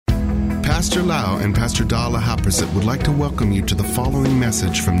Pastor Lau and Pastor Dala Haprasit would like to welcome you to the following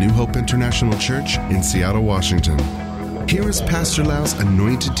message from New Hope International Church in Seattle, Washington. Here is Pastor Lau's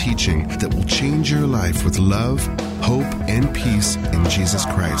anointed teaching that will change your life with love, hope, and peace in Jesus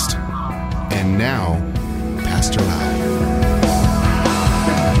Christ. And now, Pastor Lau.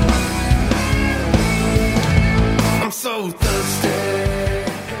 I'm so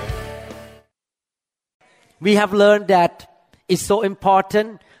thirsty. We have learned that it's so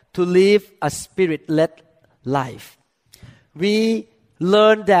important to live a spirit-led life. We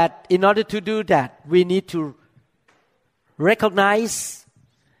learned that in order to do that, we need to recognize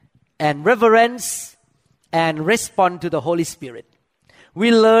and reverence and respond to the Holy Spirit.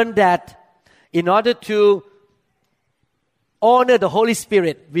 We learned that in order to honor the Holy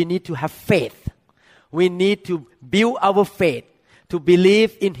Spirit, we need to have faith. We need to build our faith, to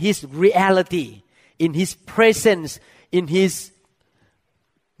believe in His reality, in His presence, in His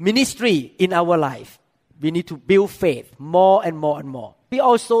ministry in our life. We need to build faith more and more and more. We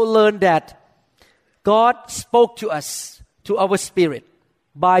also learned that God spoke to us, to our spirit,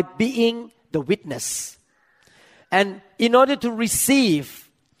 by being the witness. And in order to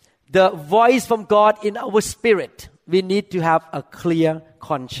receive the voice from God in our spirit, we need to have a clear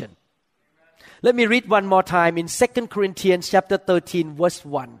conscience. Let me read one more time in 2 Corinthians chapter 13, verse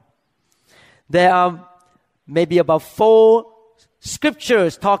 1. There are maybe about 4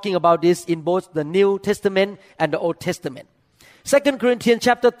 scriptures talking about this in both the New Testament and the Old Testament. 2 Corinthians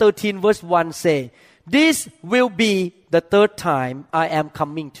chapter 13 verse 1 say, "This will be the third time I am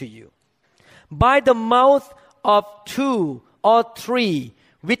coming to you. By the mouth of 2 or 3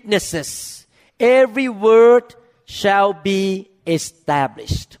 witnesses, every word shall be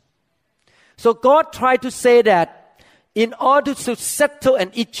established." So God tried to say that in order to settle an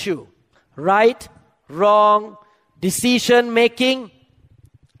issue, right, wrong, decision making,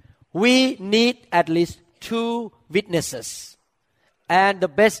 we need at least 2 witnesses. And the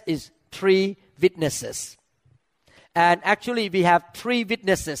best is 3 witnesses. And actually we have 3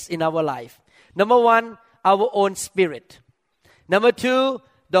 witnesses in our life. Number 1, our own spirit. Number 2,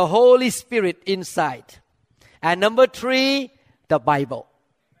 the Holy Spirit inside. And number 3, the Bible.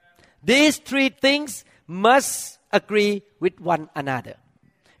 These 3 things must agree with one another.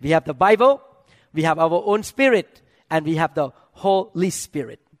 We have the Bible, we have our own spirit, and we have the Holy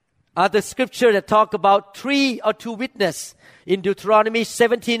Spirit. Other scripture that talk about 3 or 2 witnesses in Deuteronomy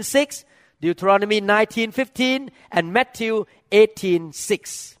 17:6, Deuteronomy 19:15, and Matthew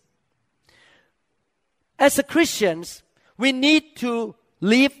 18:6. As a Christians, we need to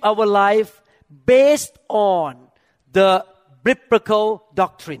live our life based on the biblical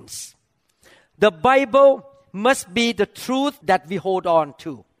doctrines. The Bible must be the truth that we hold on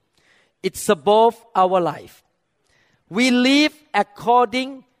to. It's above our life. We live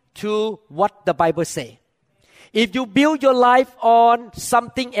according to what the Bible says. If you build your life on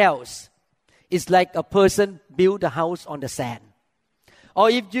something else, it's like a person build a house on the sand. Or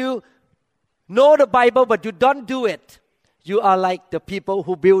if you know the Bible but you don't do it, you are like the people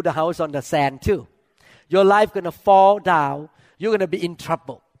who build a house on the sand too. Your life going to fall down. You're going to be in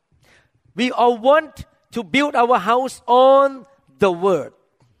trouble. We all want to build our house on the Word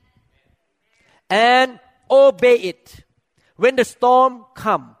and obey it. When the storm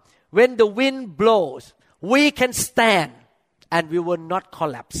comes, when the wind blows, we can stand and we will not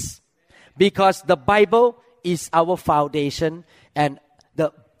collapse. Because the Bible is our foundation and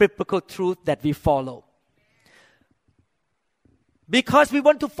the biblical truth that we follow. Because we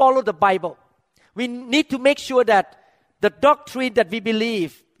want to follow the Bible, we need to make sure that the doctrine that we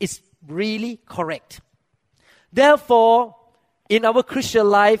believe is really correct. Therefore, in our Christian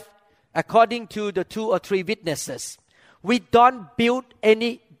life, according to the 2 or 3 witnesses, we don't build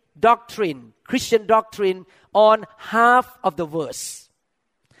any doctrine, Christian doctrine, on half of the verse.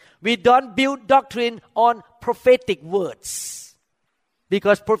 We don't build doctrine on prophetic words,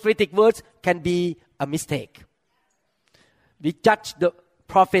 because prophetic words can be a mistake. We judge the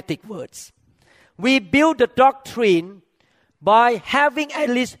prophetic words. We build the doctrine by having at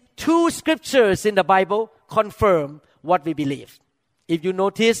least 2 scriptures in the Bible confirm what we believe. If you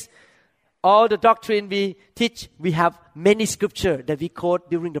notice, all the doctrine we teach, we have many scripture that we quote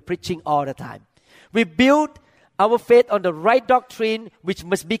during the preaching all the time. We build our faith on the right doctrine, which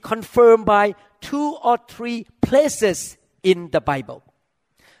must be confirmed by 2 or 3 places in the Bible.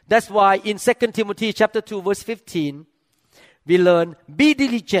 That's why in 2 Timothy chapter 2 verse 15, we learn, "Be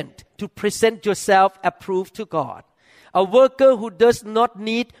diligent to present yourself approved to God, a worker who does not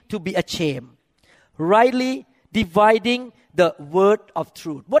need to be ashamed, rightly dividing the word of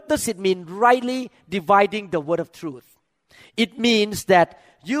truth." What does it mean, rightly dividing the word of truth? It means that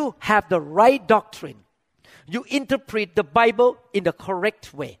you have the right doctrine. You interpret the Bible in the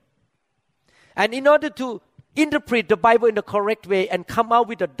correct way. And in order to interpret the Bible in the correct way and come out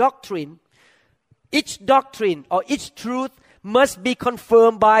with a doctrine, each doctrine or each truth must be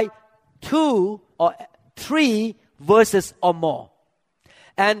confirmed by 2 or 3 verses or more.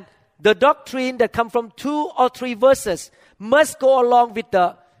 And the doctrine that comes from 2 or 3 verses must go along with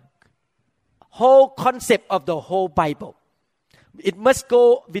the whole concept of the whole Bible. It must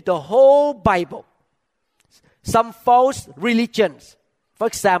go with the whole Bible. Some false religions, for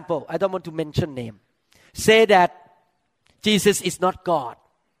example, I don't want to mention name, say that Jesus is not God.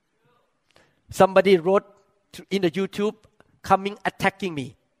 Somebody wrote in the YouTube coming attacking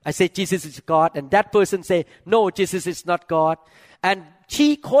me. I say Jesus is God, and that person say no, Jesus is not God. And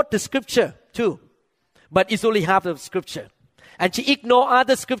she quote the scripture too, but it's only half of the scripture. And she ignore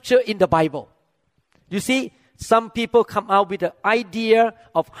other scripture in the Bible. You see, some people come out with the idea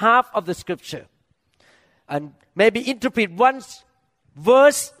of half of the scripture and maybe interpret one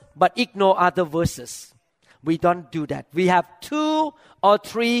verse but ignore other verses. We don't do that. We have 2 or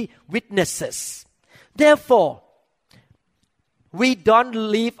 3 witnesses. Therefore, we don't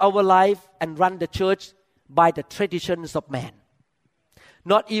live our life and run the church by the traditions of man.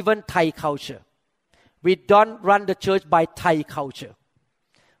 Not even Thai culture. We don't run the church by Thai culture,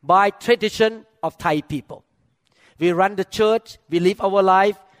 by tradition of Thai people. We run the church, we live our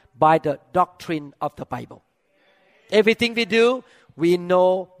life by the doctrine of the Bible. Everything we do, we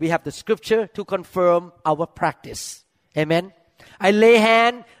know we have the scripture to confirm our practice. Amen. I lay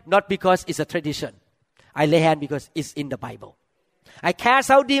hand not because it's a tradition. I lay hand because it's in the Bible. I cast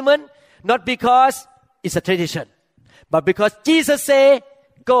out demon not because it's a tradition, but because Jesus say,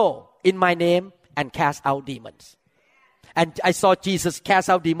 go in my name and cast out demons. And I saw Jesus cast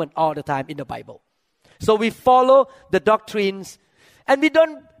out demons all the time in the Bible. So we follow the doctrines and we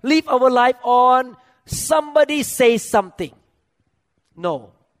don't live our life on somebody say something.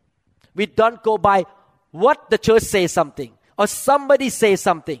 No. We don't go by what the church says something or somebody says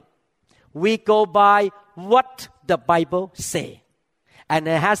something. We go by what the Bible say. And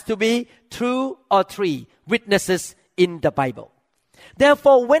there has to be 2 or 3 witnesses in the Bible.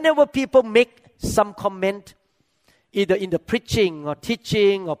 Therefore, whenever people make some comment, either in the preaching or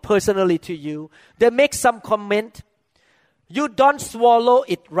teaching or personally to you, they make some comment, you don't swallow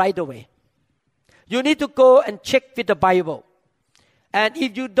it right away. You need to go and check with the Bible. And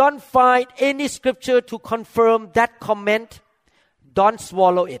if you don't find any scripture to confirm that comment, don't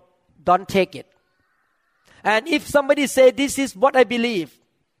swallow it. Don't take it. And if somebody say, this is what I believe,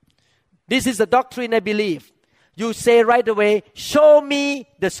 this is the doctrine I believe, you say right away, show me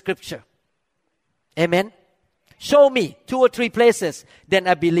the scripture. Amen. Show me 2 or 3 places, then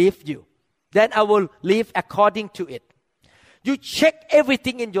I believe you. Then I will live according to it. You check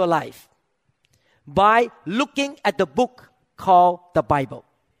everything in your life by looking at the book called the Bible.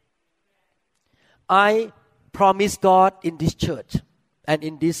 I promise God in this church and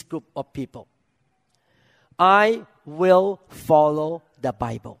in this group of people, I will follow the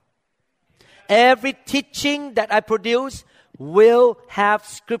Bible. Every teaching that I produce will have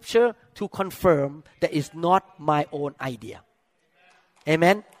scripture to confirm that it's not my own idea.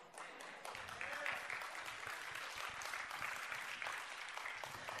 Amen.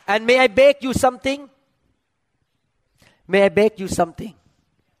 And may I beg you something? May I beg you something?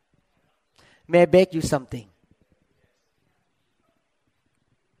 May I beg you something?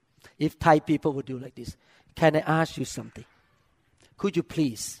 If Thai people would do like this, can I ask you something? Could you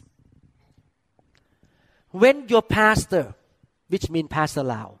please? When your pastor, which means Pastor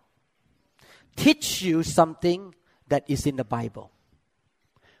Lau, teach you something that is in the Bible,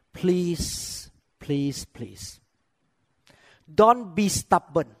 please, please, please, don't be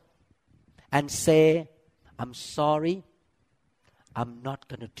stubborn and say, I'm sorry, I'm not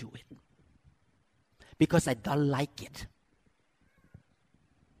going to do it because I don't like it.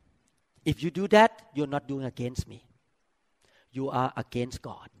 If you do that, you're not doing against me. You are against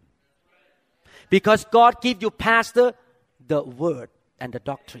God. Because God gives you, pastor, the word and the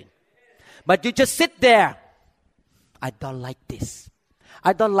doctrine. But you just sit there. I don't like this.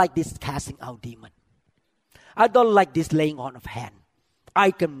 I don't like this casting out demon. I don't like this laying on of hand.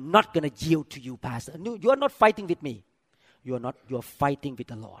 I am not going to yield to you, pastor. No, you are not fighting with me. You are not. You are fighting with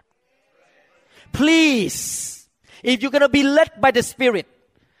the Lord. Please, if you're going to be led by the Spirit,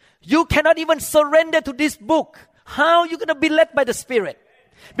 you cannot even surrender to this book. How are you going to be led by the Spirit?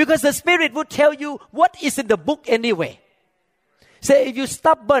 Because the Spirit will tell you what is in the book anyway. Say, if you're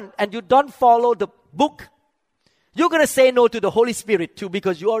stubborn and you don't follow the book, you're going to say no to the Holy Spirit too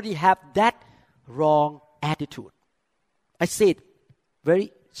because you already have that wrong attitude. I say it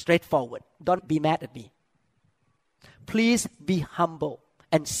very straightforward. Don't be mad at me. Please be humble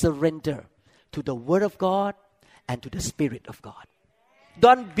and surrender to the Word of God and to the Spirit of God.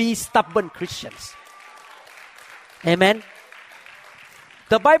 Don't be stubborn Christians. Amen.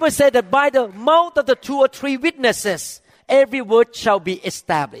 The Bible said that by the mouth of the 2 or 3 witnesses, every word shall be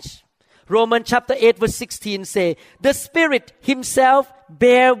established. Romans chapter 8 verse 16 say, the Spirit Himself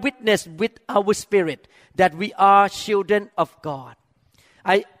bear witness with our spirit that we are children of God.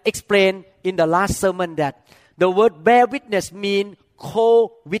 I explained in the last sermon that the word bear witness means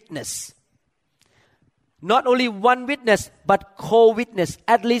co-witness. Not only one witness, but co-witness,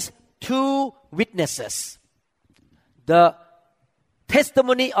 at least 2 witnesses. The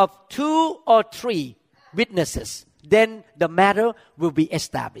testimony of 2 or 3 witnesses, then the matter will be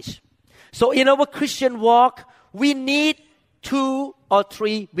established. So in our Christian walk, we need 2 or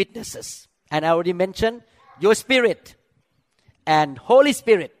 3 witnesses. And I already mentioned your spirit and Holy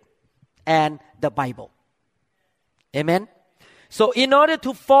Spirit and the Bible. Amen. So in order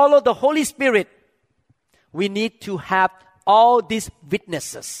to follow the Holy Spirit, we need to have all these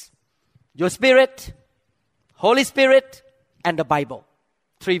witnesses. Your spirit, Holy Spirit, and the Bible.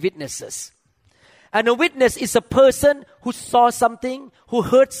 3 witnesses. And a witness is a person who saw something, who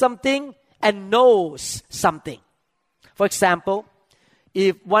heard something, and knows something. For example,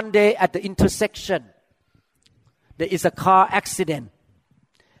 if one day at the intersection, there is a car accident,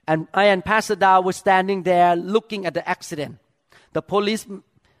 and I and Pastor Dow were standing there looking at the accident. The police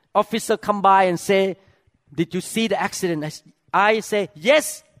officer come by and say, did you see the accident? I say,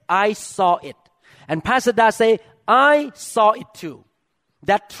 yes, I saw it. And Pastor Dow say, I saw it too.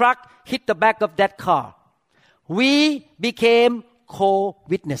 That truck hit the back of that car. We became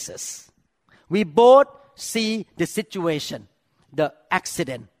co-witnesses. We both see the situation, the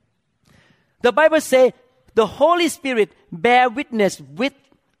accident. The Bible says the Holy Spirit bear witness with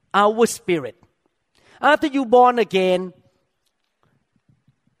our spirit. After you born again,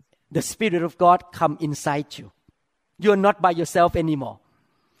 the Spirit of God come inside you. You are not by yourself anymore.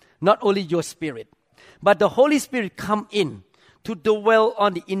 Not only your spirit, but the Holy Spirit come in to dwell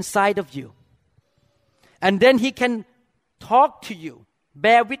on the inside of you. And then He can talk to you,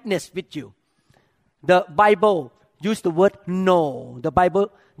 bear witness with you. The Bible use the word know. The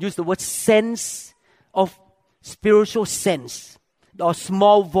Bible use the word sense of spiritual sense or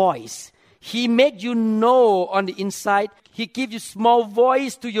small voice. He made you know on the inside. He give you small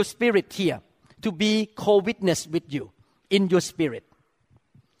voice to your spirit here to be co-witness with you in your spirit.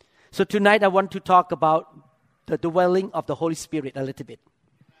 So tonight I want to talk about the dwelling of the Holy Spirit a little bit.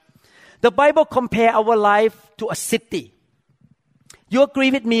 The Bible compare our life to a city. You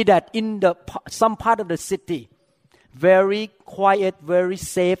agree with me that in some part of the city, very quiet, very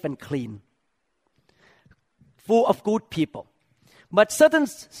safe and clean, full of good people. But certain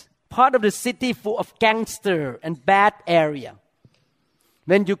part of the city full of gangster and bad area.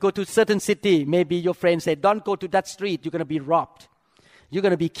 When you go to certain city, maybe your friends say, don't go to that street, you're going to be robbed. You're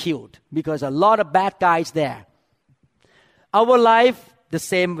going to be killed because a lot of bad guys there. Our life, the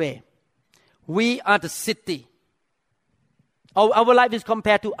same way. We are the city. Our life is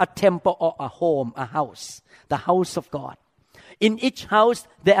compared to a temple or a home, a house, the house of God. In each house,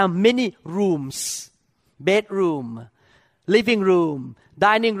 there are many rooms, bedroom, living room,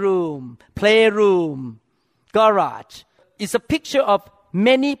 dining room, playroom, garage. It's a picture of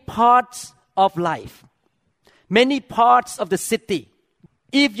many parts of life, many parts of the city.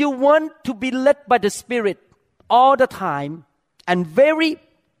 If you want to be led by the Spirit all the time and very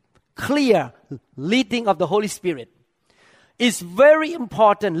clear leading of the Holy Spirit, it's very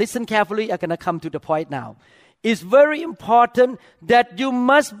important. Listen carefully. I'm going to come to the point now. It's very important that you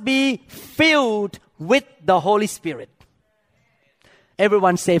must be filled with the Holy Spirit.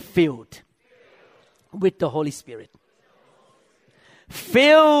 Everyone say filled with the Holy Spirit.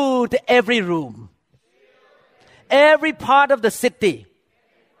 Filled every room, every part of the city.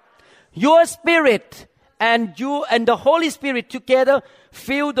 Your spirit and you and the Holy Spirit together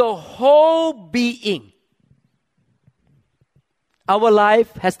fill the whole being. Our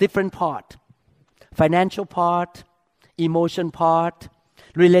life has different part. Financial part, emotion part,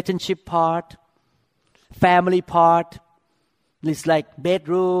 relationship part, family part. It's like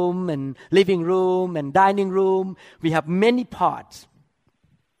bedroom and living room and dining room. We have many parts.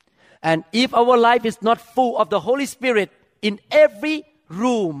 And if our life is not full of the Holy Spirit in every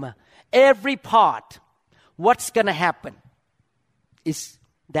room, every part, what's going to happen? It's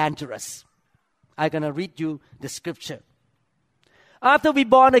dangerous. I'm going to read you the scripture. After we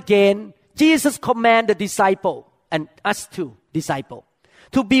born again, Jesus commanded the disciple and us too, disciple,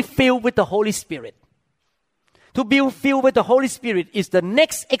 to be filled with the Holy Spirit. To be filled with the Holy Spirit is the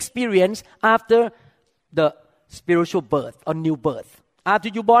next experience after the spiritual birth or new birth. After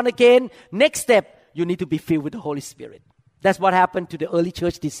you're born again, next step, you need to be filled with the Holy Spirit. That's what happened to the early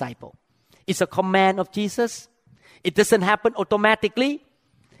church disciple. It's a command of Jesus. It doesn't happen automatically.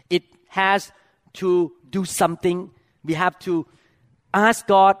 It has to do something. We have to ask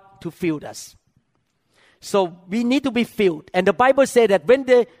God to fill us. So we need to be filled. And the Bible says that when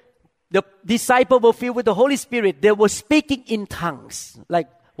the disciples were filled with the Holy Spirit, they were speaking in tongues. Like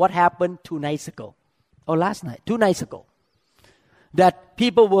what happened 2 nights ago. Or last night, 2 nights ago. That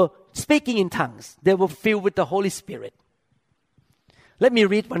people were speaking in tongues. They were filled with the Holy Spirit. Let me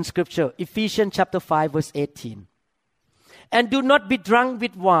read one scripture. Ephesians chapter 5 verse 18. And do not be drunk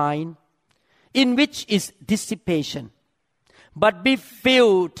with wine, in which is dissipation, but be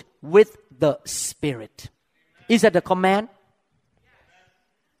filled with the Spirit. Is that a command?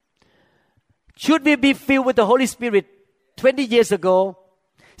 Should we be filled with the Holy Spirit 20 years ago,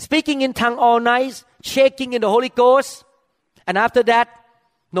 speaking in tongue all night, shaking in the Holy Ghost, and after that,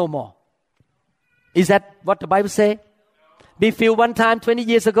 no more? Is that what the Bible says? Be filled one time 20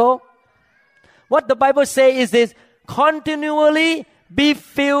 years ago? What the Bible says is this: continually be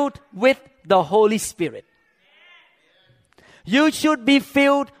filled with the Holy Spirit. You should be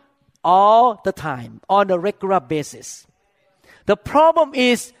filled all the time, on a regular basis. The problem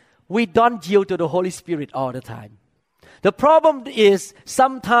is we don't yield to the Holy Spirit all the time. The problem is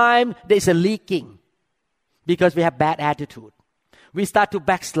sometimes there's a leaking because we have bad attitude. We start to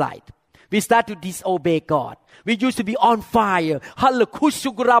backslide. We start to disobey God. We used to be on fire.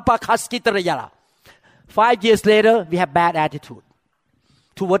 5 years later, we have bad attitude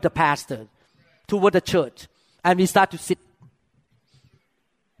toward the pastor, toward the church. And we start to sit.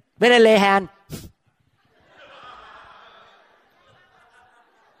 When I lay hand,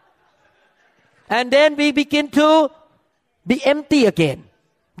 and then we begin to be empty again.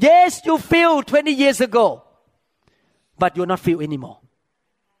 Yes, you filled 20 years ago, but you're not filled anymore.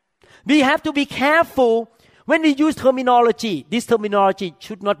 We have to be careful when we use terminology. This terminology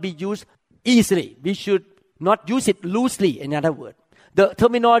should not be used easily. We should not use it loosely, in other words. The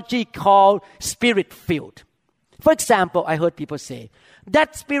terminology called spirit-filled. For example, I heard people say,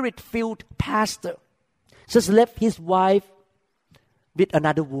 that spirit-filled pastor just left his wife with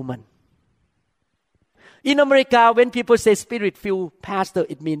another woman. In America, when people say spirit-filled pastor,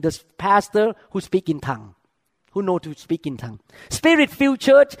 it means the pastor who speaks in tongue, who know to speak in tongue. Spirit-filled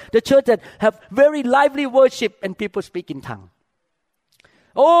church, the church that have very lively worship and people speak in tongue.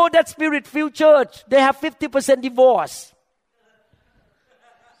 Oh, that spirit-filled church, they have 50% divorce.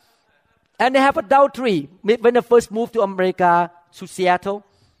 And they have adultery. When I first moved to America, to Seattle,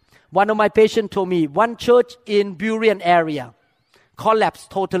 one of my patients told me one church in Burien area collapsed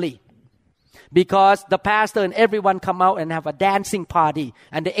totally because the pastor and everyone come out and have a dancing party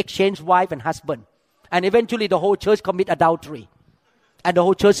and they exchange wife and husband. And eventually the whole church commit adultery. And the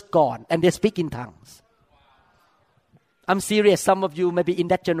whole church gone and they speak in tongues. I'm serious. Some of you maybe in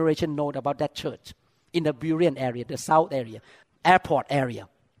that generation know about that church in the Burien area, the south area, airport area.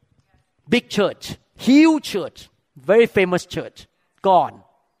 Big church, huge church, very famous church, gone.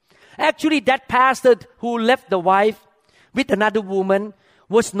 Actually, that pastor who left the wife with another woman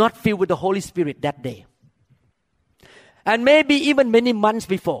was not filled with the Holy Spirit that day. And maybe even many months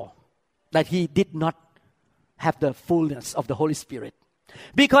before, that he did not have the fullness of the Holy Spirit.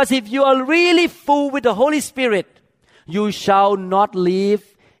 Because if you are really full with the Holy Spirit, you shall not live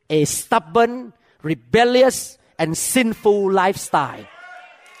a stubborn, rebellious, and sinful lifestyle.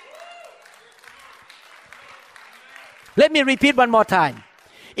 Let me repeat one more time.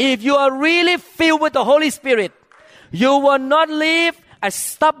 If you are really filled with the Holy Spirit, you will not live a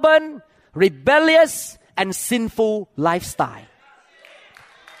stubborn, rebellious, and sinful lifestyle.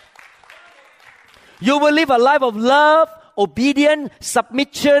 You will live a life of love, obedience,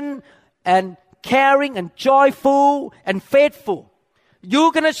 submission, and caring, and joyful, and faithful.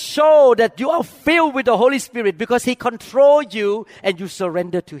 You're going to show that you are filled with the Holy Spirit because He controls you and you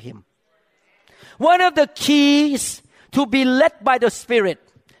surrender to Him. One of the keys to be led by the Spirit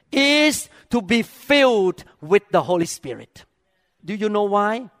is to be filled with the Holy Spirit. Do you know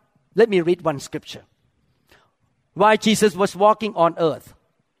why? Let me read one scripture. While Jesus was walking on earth,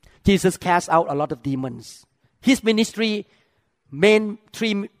 Jesus cast out a lot of demons. His ministry,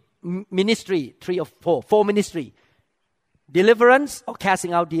 three or four ministry. Deliverance or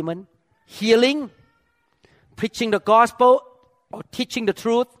casting out demon, healing, preaching the gospel or teaching the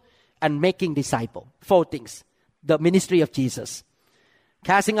truth, and making disciples. 4 things. The ministry of Jesus.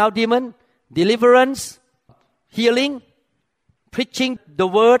 Casting out demon, deliverance, healing, preaching the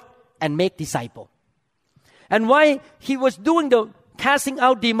word, and make disciples. And while he was doing the casting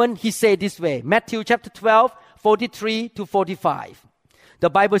out demon, he said this way, Matthew chapter 12, 43 to 45. The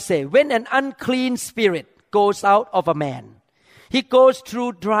Bible says, when an unclean spirit goes out of a man, he goes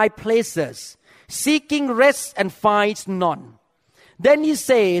through dry places, seeking rest and finds none. Then he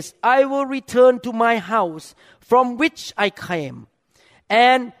says, I will return to my house from which I came.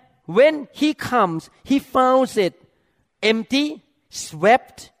 And when he comes, he finds it empty,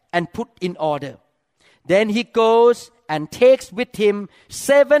 swept, and put in order. Then he goes and takes with him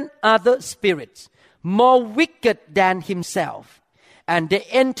 7 other spirits, more wicked than himself. And they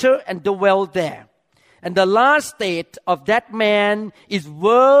enter and dwell there. And the last state of that man is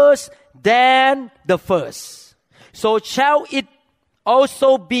worse than the first. So shall it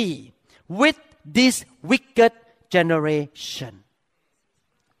also be with this wicked generation.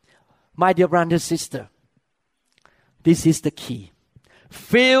 My dear brother and sister, this is the key.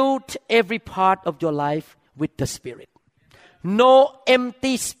 Fill every part of your life with the Spirit. No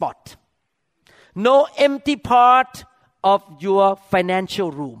empty spot. No empty part of your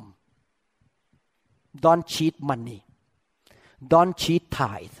financial room. Don't cheat money. Don't cheat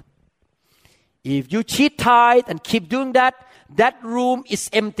tithe. If you cheat tithe and keep doing that, that room is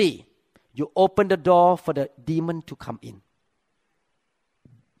empty. You open the door for the demon to come in.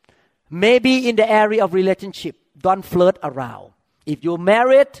 Maybe in the area of relationship, don't flirt around. If you're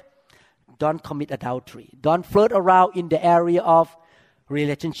married, don't commit adultery. Don't flirt around in the area of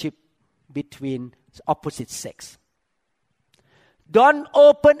relationship between opposite sex. Don't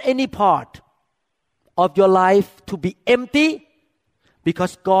open any part of your life to be empty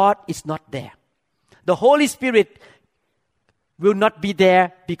because God is not there. The Holy Spirit will not be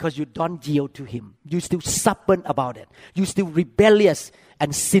there because you don't yield to Him. You're still stubborn about it. You're still rebellious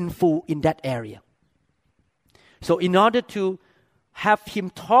and sinful in that area. So in order to have Him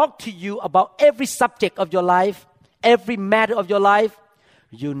talk to you about every subject of your life, every matter of your life,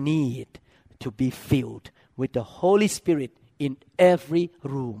 you need to be filled with the Holy Spirit in every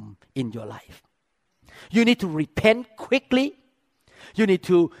room in your life. You need to repent quickly. You need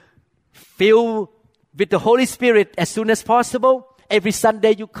to fill with the Holy Spirit as soon as possible. Every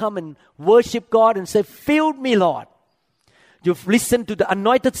Sunday you come and worship God and say, fill me, Lord. You've listened to the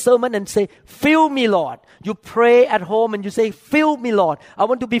anointed sermon and say, fill me, Lord. You pray at home and you say, fill me, Lord. I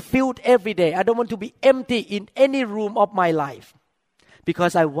want to be filled every day. I don't want to be empty in any room of my life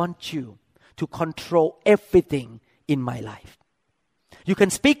because I want you to control everything in my life. You can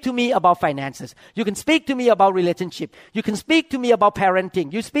speak to me about finances. You can speak to me about relationship. You can speak to me about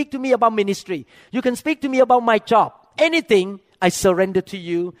parenting. You speak to me about ministry. You can speak to me about my job. Anything, I surrender to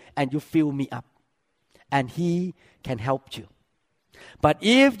you and you fill me up. And He can help you. But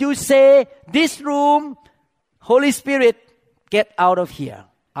if you say, this room, Holy Spirit, get out of here.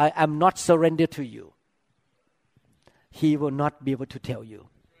 I am not surrendered to you. He will not be able to tell you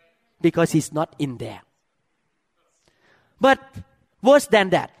because He's not in there. But worse than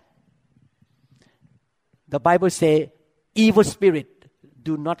that, the Bible says, evil spirits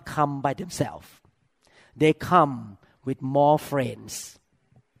do not come by themselves. They come with more friends.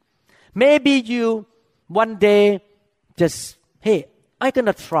 Maybe you one day just, hey, I'm going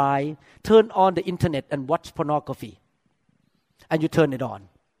to try, turn on the internet and watch pornography. And you turn it on.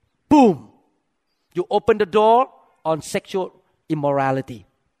 Boom! You open the door on sexual immorality.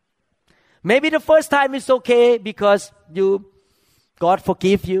 Maybe the first time is okay because God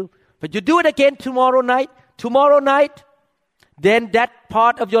forgive you. But you do it again tomorrow night, then that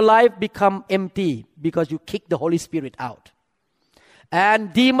part of your life become empty because you kick the Holy Spirit out.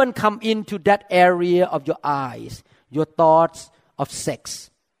 And demons come into that area of your eyes, your thoughts of sex.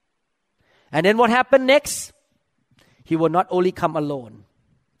 And then what happened next? He will not only come alone.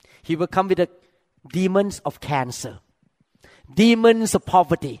 He will come with the demons of cancer, demons of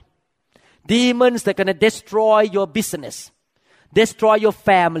poverty, demons that are going to destroy your business, destroy your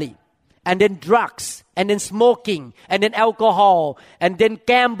family, and then drugs, and then smoking, and then alcohol, and then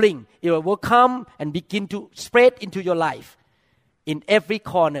gambling. It will come and begin to spread into your life in every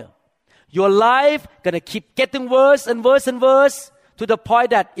corner. Your life going to keep getting worse and worse and worse to the point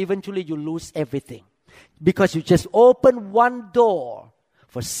that eventually you lose everything because you just open one door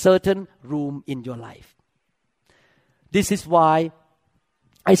for certain room in your life. This is why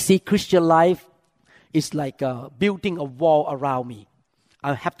I see Christian life is like building a wall around me.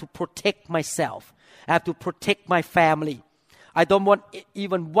 I have to protect myself. I have to protect my family. I don't want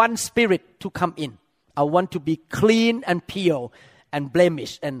even one spirit to come in. I want to be clean and pure and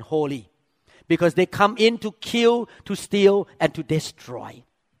blemished and holy because they come in to kill, to steal, and to destroy.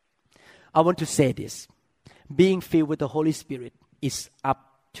 I want to say this. Being filled with the Holy Spirit is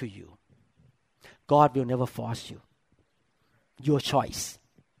up to you. God will never force you. Your choice.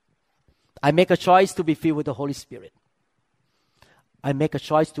 I make a choice to be filled with the Holy Spirit. I make a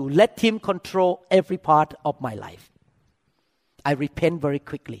choice to let Him control every part of my life. I repent very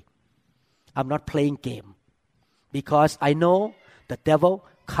quickly. I'm not playing game because I know the devil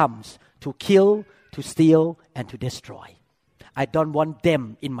comes to kill, to steal, and to destroy. I don't want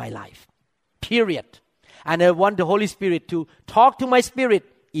them in my life. Period. And I want the Holy Spirit to talk to my spirit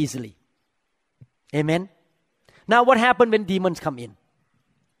easily. Amen. Now what happens when demons come in?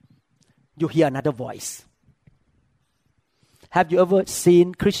 You hear another voice. Have you ever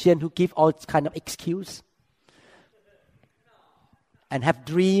seen Christians who give all kind of excuse? And have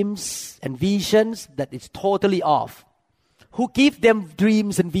dreams and visions that is totally off. Who give them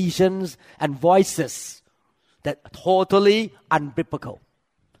dreams and visions and voices that are totally unbiblical?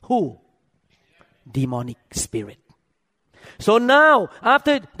 Who? Demonic spirit. So now,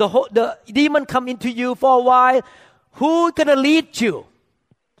 after the demon come into you for a while, who's going to lead you?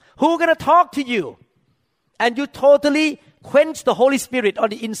 Who's going to talk to you? And you totally quench the Holy Spirit on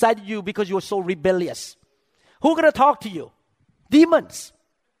the inside of you because you're so rebellious. Who's going to talk to you? Demons.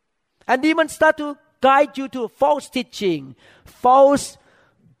 And demons start to guide you to false teaching, false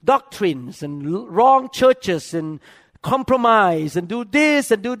doctrines, and wrong churches, and compromise, and do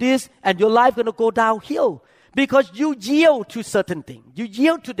this, and your life going to go downhill because you yield to certain things. You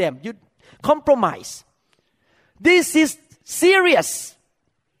yield to them. You compromise. This is serious.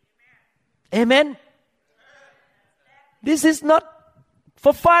 Amen. This is not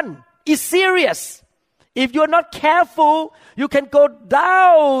for fun. It's serious. If you're not careful, you can go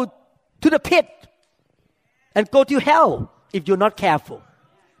down to the pit and go to hell if you're not careful.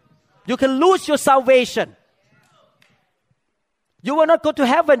 You can lose your salvation. You will not go to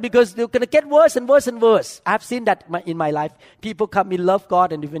heaven because you're going to get worse and worse and worse. I've seen that in my life. People come in, love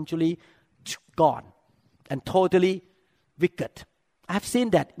God, and eventually gone and totally wicked. I've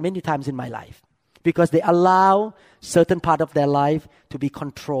seen that many times in my life because they allow certain part of their life to be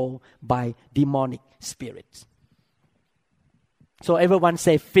controlled by demonic spirits. So everyone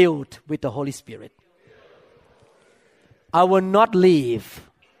say, filled with the Holy Spirit. I will not leave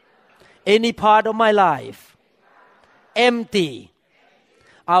any part of my life empty.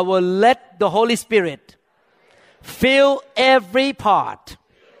 I will let the Holy Spirit fill every part,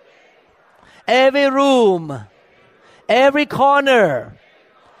 every room, every corner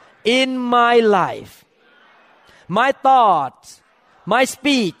in my life. My thoughts, my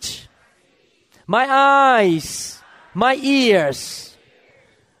speech, my eyes, my ears,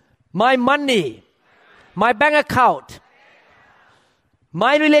 my money, my bank account,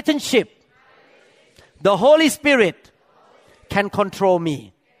 my relationship. The Holy Spirit can control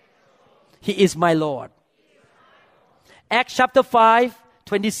me. He is my Lord. Acts chapter 5,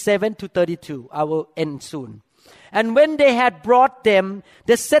 27 to 32. I will end soon. And when they had brought them,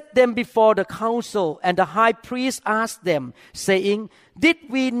 they set them before the council, and the high priest asked them, saying, did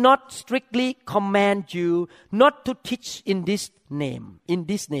we not strictly command you not to teach in this name, in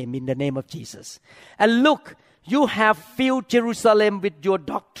the name of Jesus? And look, you have filled Jerusalem with your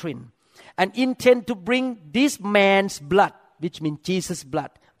doctrine and intend to bring this man's blood, which means Jesus' blood,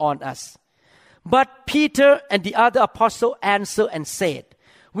 on us. But Peter and the other apostle answered and said,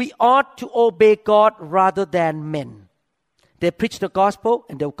 we ought to obey God rather than men. They preached the gospel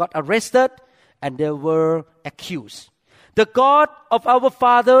and they got arrested and they were accused. The God of our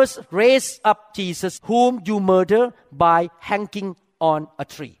fathers raised up Jesus, whom you murdered by hanging on a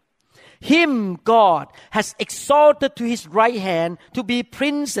tree. Him God has exalted to His right hand to be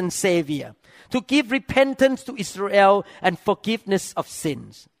Prince and Savior, to give repentance to Israel and forgiveness of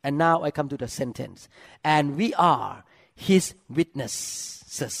sins. And now I come to the sentence. And we are His witnesses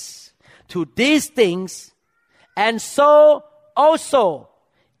to these things, and so also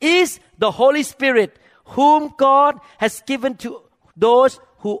is the Holy Spirit, whom God has given to those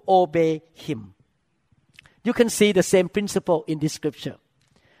who obey Him. You can see the same principle in this scripture.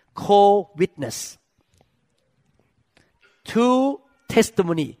 Co-witness. Two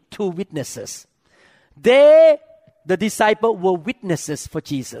testimony, two witnesses. The disciples were witnesses for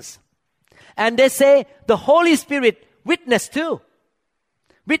Jesus. And they say the Holy Spirit witnessed too.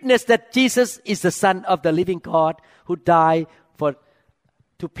 Witness that Jesus is the Son of the living God who died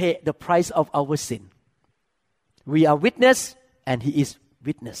to pay the price of our sin. We are witness and He is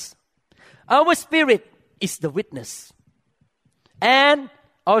witness. Our spirit is the witness. And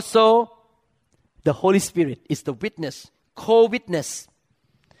also the Holy Spirit is the witness, co-witness,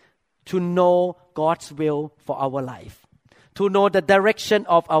 to know God's will for our life, to know the direction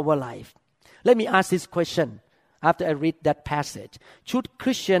of our life. Let me ask this question. after I read that passage, should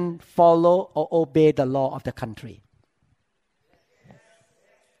Christians follow or obey the law of the country?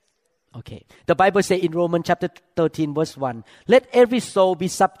 Okay. The Bible says in Romans chapter 13 verse 1, let every soul be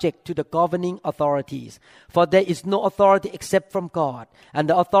subject to the governing authorities, for there is no authority except from God, and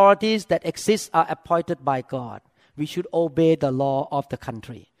the authorities that exist are appointed by God. We should obey the law of the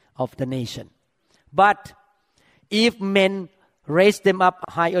country, of the nation. But if men raise them up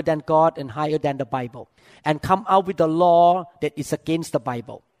higher than God and higher than the Bible, and come out with a law that is against the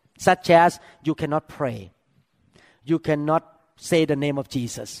Bible, such as you cannot pray, you cannot say the name of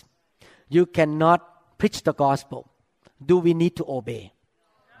Jesus, you cannot preach the gospel, do we need to obey?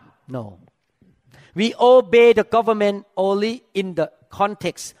 No. We obey the government only in the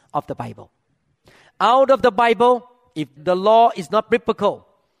context of the Bible. Out of the Bible, if the law is not biblical,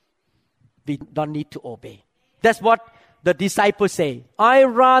 we don't need to obey. That's what the disciples say. I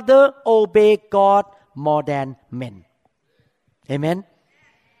rather obey God more than men. Amen?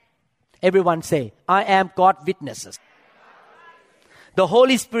 Everyone say, I am God's witnesses. The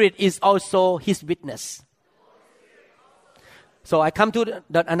Holy Spirit is also His witness. So I come to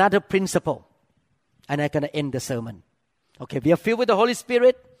another principle, and I'm going to end the sermon. Okay, we are filled with the Holy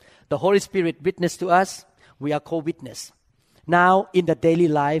Spirit. The Holy Spirit witness to us. We are co-witness. Now, in the daily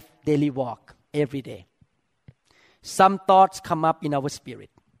life, daily walk, every day, some thoughts come up in our spirit.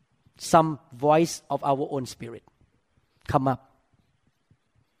 Some voice of our own spirit come up.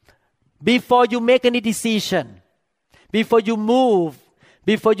 Before you make any decision, before you move,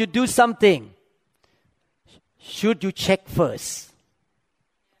 before you do something, should you check first?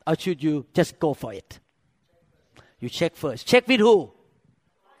 Or should you just go for it? You check first. Check with who?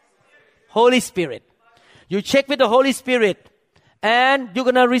 Holy Spirit. You check with the Holy Spirit, and you're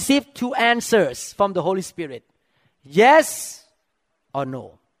going to receive two answers from the Holy Spirit. Yes or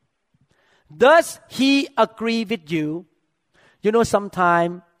no. Does He agree with you? You know,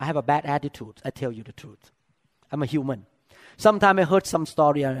 sometimes I have a bad attitude. I tell you the truth. I'm a human. Sometimes I heard some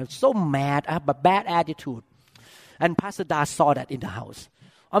story and I'm so mad. I have a bad attitude. And Pastor Da saw that in the house.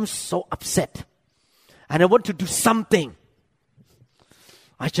 I'm so upset. And I want to do something.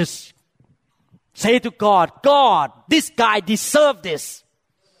 I just say to God, God, this guy deserves this.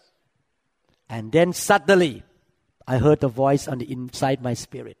 And then suddenly, I heard a voice on the inside my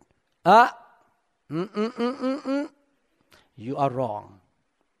spirit. You are wrong.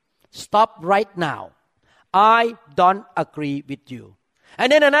 Stop right now. I don't agree with you.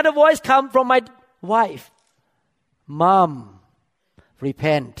 And then another voice comes from my wife. Mom,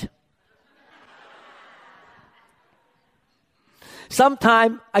 repent.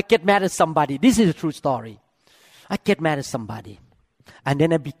 Sometimes I get mad at somebody. This is a true story. I get mad at somebody. And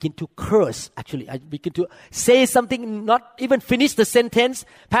then I begin to curse. Actually, I begin to say something, not even finish the sentence.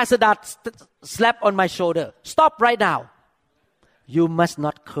 Pastor Dad slap on my shoulder. Stop right now. You must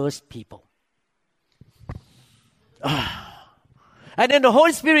not curse people. And then the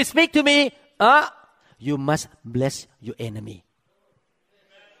Holy Spirit speak to me. You must bless your enemy.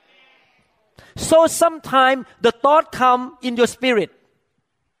 So sometimes the thought come in your spirit.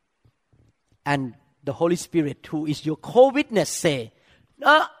 And the Holy Spirit, who is your co-witness, say,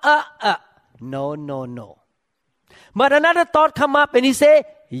 no. But another thought come up and he say,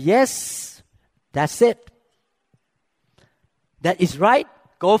 yes, that's it. That is right.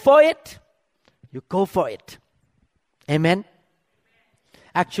 Go for it. You go for it. Amen.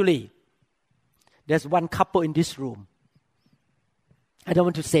 Actually, there's one couple in this room. I don't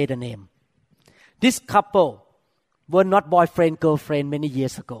want to say the name. This couple were not boyfriend, girlfriend many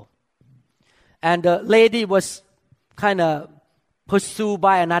years ago. And the lady was kind of pursued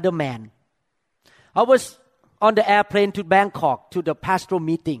by another man. I was on the airplane to Bangkok to the pastoral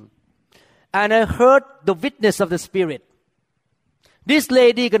meeting. And I heard the witness of the Spirit. This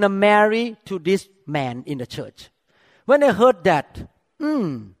lady going to marry to this man in the church. When I heard that,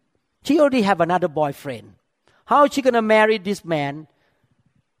 she already have another boyfriend. How is she going to marry this man?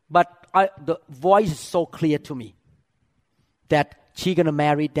 But the voice is so clear to me that she's going to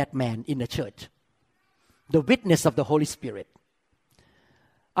marry that man in the church. The witness of the Holy Spirit.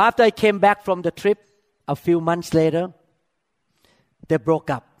 After I came back from the trip, a few months later, they broke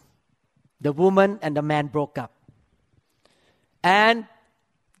up. The woman and the man broke up. And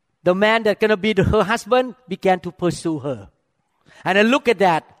the man that's going to be her husband began to pursue her. And I look at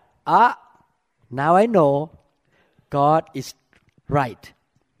that. Now I know God is right.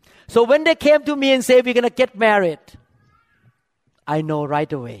 So when they came to me and said, we're going to get married, I know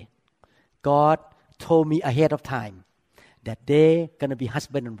right away. God told me ahead of time that they're going to be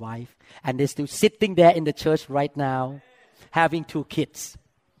husband and wife. And they're still sitting there in the church right now, having 2 kids.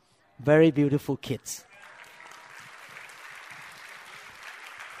 Very beautiful kids.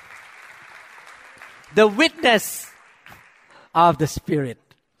 The witness of the Spirit.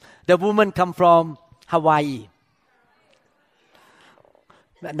 The woman come from Hawaii.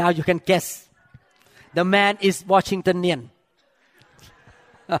 Now you can guess. The man is Washingtonian.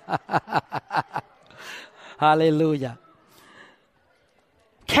 Hallelujah.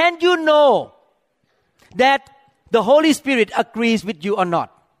 Can you know that the Holy Spirit agrees with you or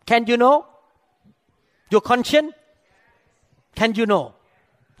not? Can you know? Your conscience? Can you know?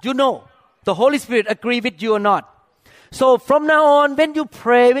 You know. The Holy Spirit agree with you or not? So from now on, when you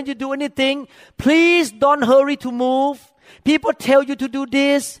pray, when you do anything, please don't hurry to move. People tell you to do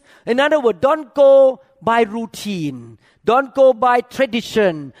this. In other words, don't go by routine. Don't go by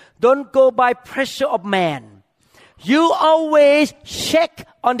tradition. Don't go by pressure of man. You always check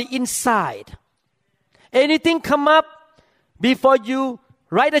on the inside. Anything come up before you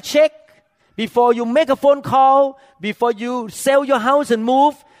write a check, before you make a phone call, before you sell your house and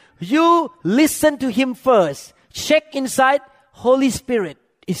move, you listen to Him first. Check inside, Holy Spirit,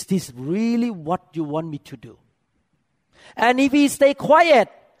 is this really what you want me to do? And if He stay quiet,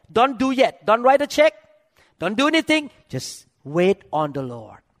 don't do yet. Don't write a check. Don't do anything. Just wait on the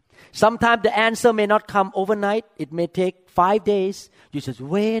Lord. Sometimes the answer may not come overnight. It may take 5 days. You just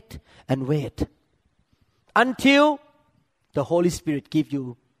wait and wait until the Holy Spirit give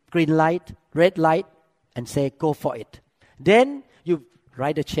you green light, red light, and say, go for it. Then you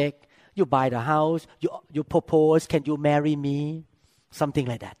write a check. You buy the house. You propose, can you marry me? Something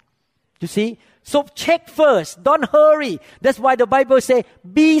like that. You see? So check first. Don't hurry. That's why the Bible says,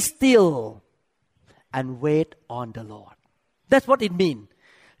 be still and wait on the Lord. That's what it means.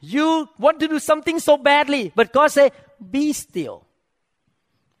 You want to do something so badly, but God says, be still.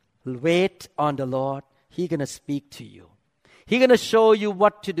 Wait on the Lord. He's going to speak to you. He's going to show you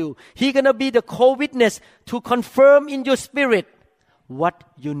what to do. He's going to be the co-witness to confirm in your spirit what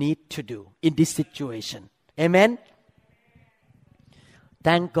you need to do in this situation. Amen?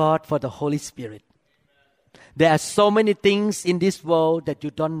 Thank God for the Holy Spirit. There are so many things in this world that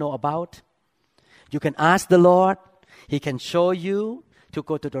you don't know about. You can ask the Lord. He can show you to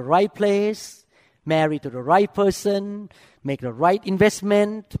go to the right place, marry to the right person, make the right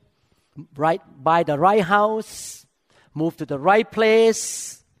investment, buy the right house, move to the right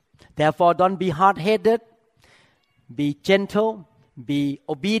place. Therefore, don't be hard-headed. Be gentle. Be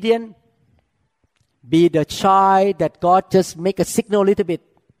obedient. Be the child that God just make a signal a little bit.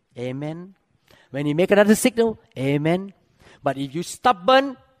 Amen. When He make another signal, amen. But if you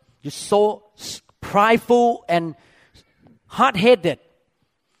stubborn, you're so prideful and hard-headed,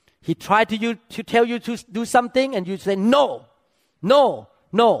 He tried to tell you to do something and you say, no,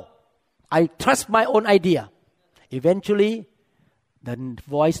 I trust my own idea. Eventually, the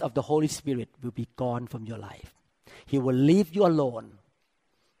voice of the Holy Spirit will be gone from your life. He will leave you alone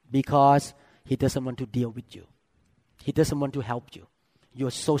because He doesn't want to deal with you. He doesn't want to help you.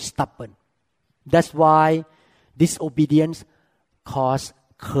 You're so stubborn. That's why disobedience causes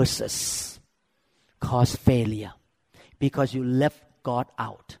curses, causes failure, because you left God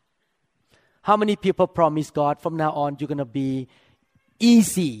out. How many people promise God from now on you're going to be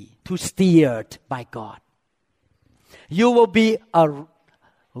easy to steered by God? You will be a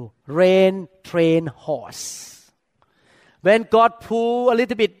rain-trained horse. When God pull a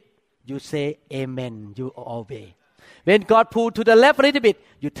little bit, you say amen, you obey. When God pull to the left a little bit,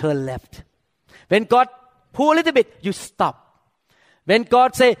 you turn left. When God pull a little bit, you stop. When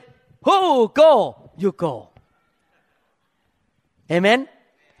God say, "Who go?" you go. Amen?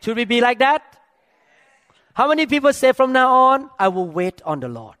 Should we be like that? How many people say from now on, I will wait on the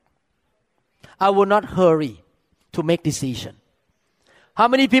Lord. I will not hurry to make decision. How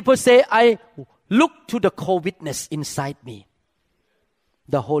many people say, I look to the co-witness inside me,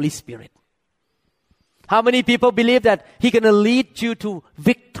 the Holy Spirit? How many people believe that He's going to lead you to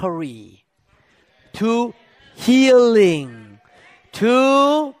victory, to healing,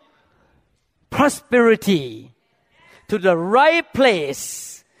 to prosperity, to the right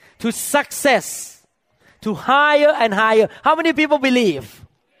place, to success, to higher and higher? How many people believe?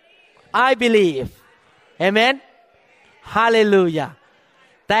 I believe. Amen? Hallelujah.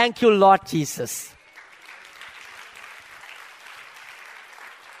 Thank you, Lord Jesus.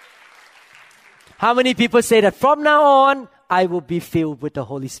 How many people say that from now on, I will be filled with the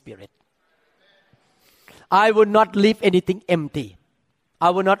Holy Spirit? I will not leave anything empty. I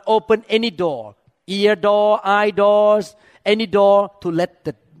will not open any door, ear door, eye doors, any door to let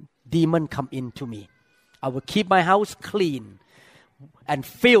the demon come into me. I will keep my house clean and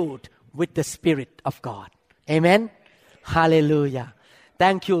filled with the Spirit of God. Amen? Hallelujah.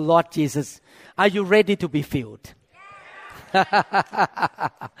 Thank you, Lord Jesus. Are you ready to be filled?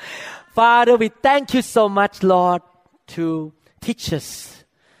 Father, we thank you so much, Lord, to teach us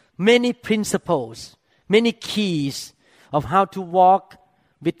many principles, many keys of how to walk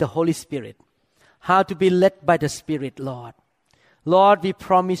with the Holy Spirit, how to be led by the Spirit, Lord. Lord, we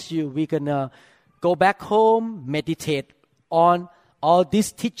promise you we're going to go back home, meditate on all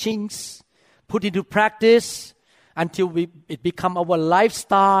these teachings, put into practice until it become our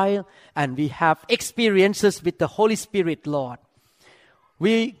lifestyle and we have experiences with the Holy Spirit, Lord.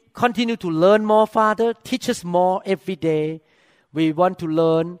 We continue to learn more, Father. Teach us more every day. We want to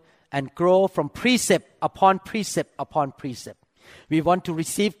learn and grow from precept upon precept upon precept. We want to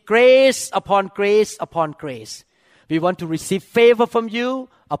receive grace upon grace upon grace. We want to receive favor from you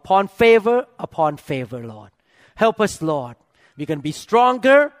upon favor, Lord. Help us, Lord. We're going to be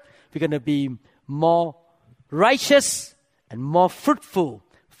stronger. We're going to be more righteous and more fruitful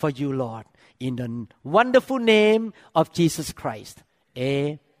for you, Lord. In the wonderful name of Jesus Christ.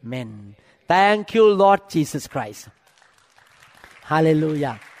 Amen. Thank you, Lord Jesus Christ.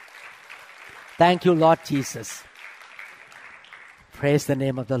 Hallelujah. Thank you, Lord Jesus. Praise the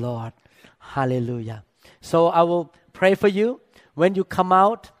name of the Lord. Hallelujah. So I will pray for you. When you come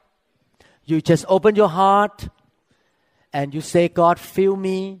out, you just open your heart and you say, God, fill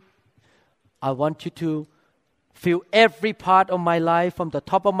me. I want you to fill every part of my life from the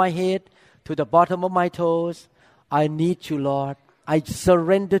top of my head to the bottom of my toes. I need you, Lord. I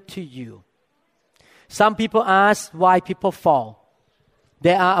surrender to you. Some people ask why people fall.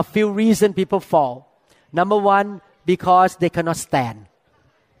 There are a few reasons people fall. Number one, because they cannot stand.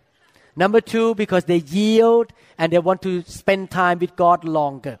 Number two, because they yield and they want to spend time with God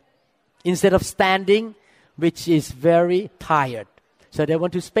longer. Instead of standing, which is very tired. So they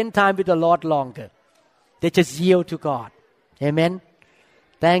want to spend time with the Lord longer. They just yield to God. Amen.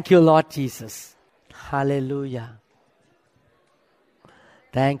 Thank you, Lord Jesus. Hallelujah.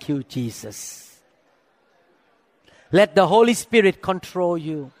 Thank you, Jesus. Let the Holy Spirit control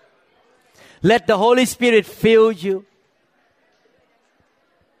you. Let the Holy Spirit fill you.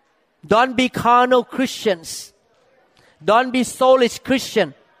 Don't be carnal Christians. Don't be soulish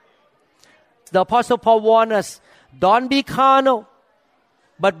Christian. The Apostle Paul warned us, don't be carnal,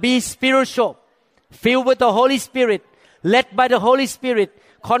 but be spiritual, filled with the Holy Spirit, led by the Holy Spirit,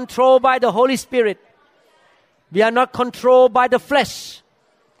 controlled by the Holy Spirit. We are not controlled by the flesh,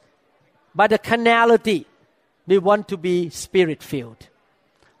 by the carnality. We want to be Spirit-filled.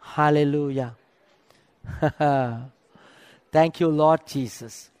 Hallelujah. Thank you, Lord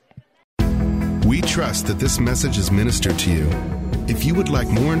Jesus. We trust that this message is ministered to you. If you would like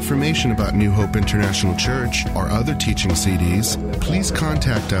more information about New Hope International Church or other teaching CDs, please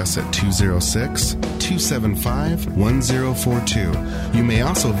contact us at 206-275-1042. You may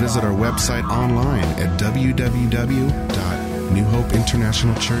also visit our website online at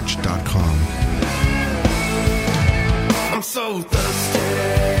www.newhopeinternationalchurch.com. I'm so thirsty.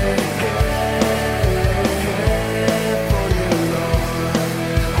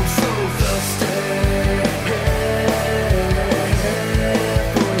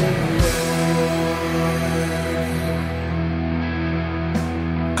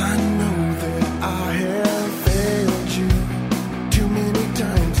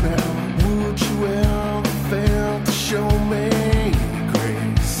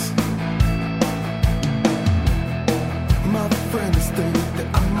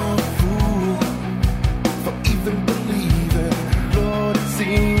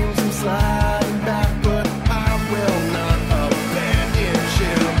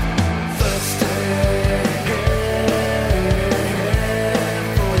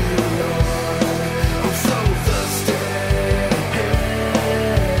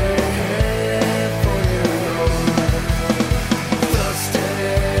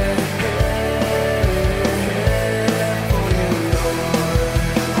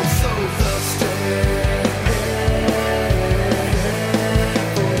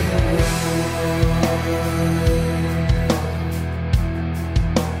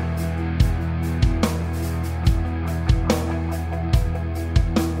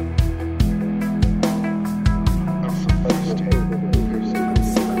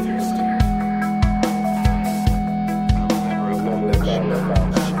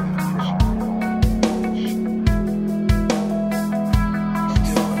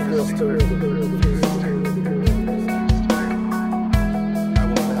 Still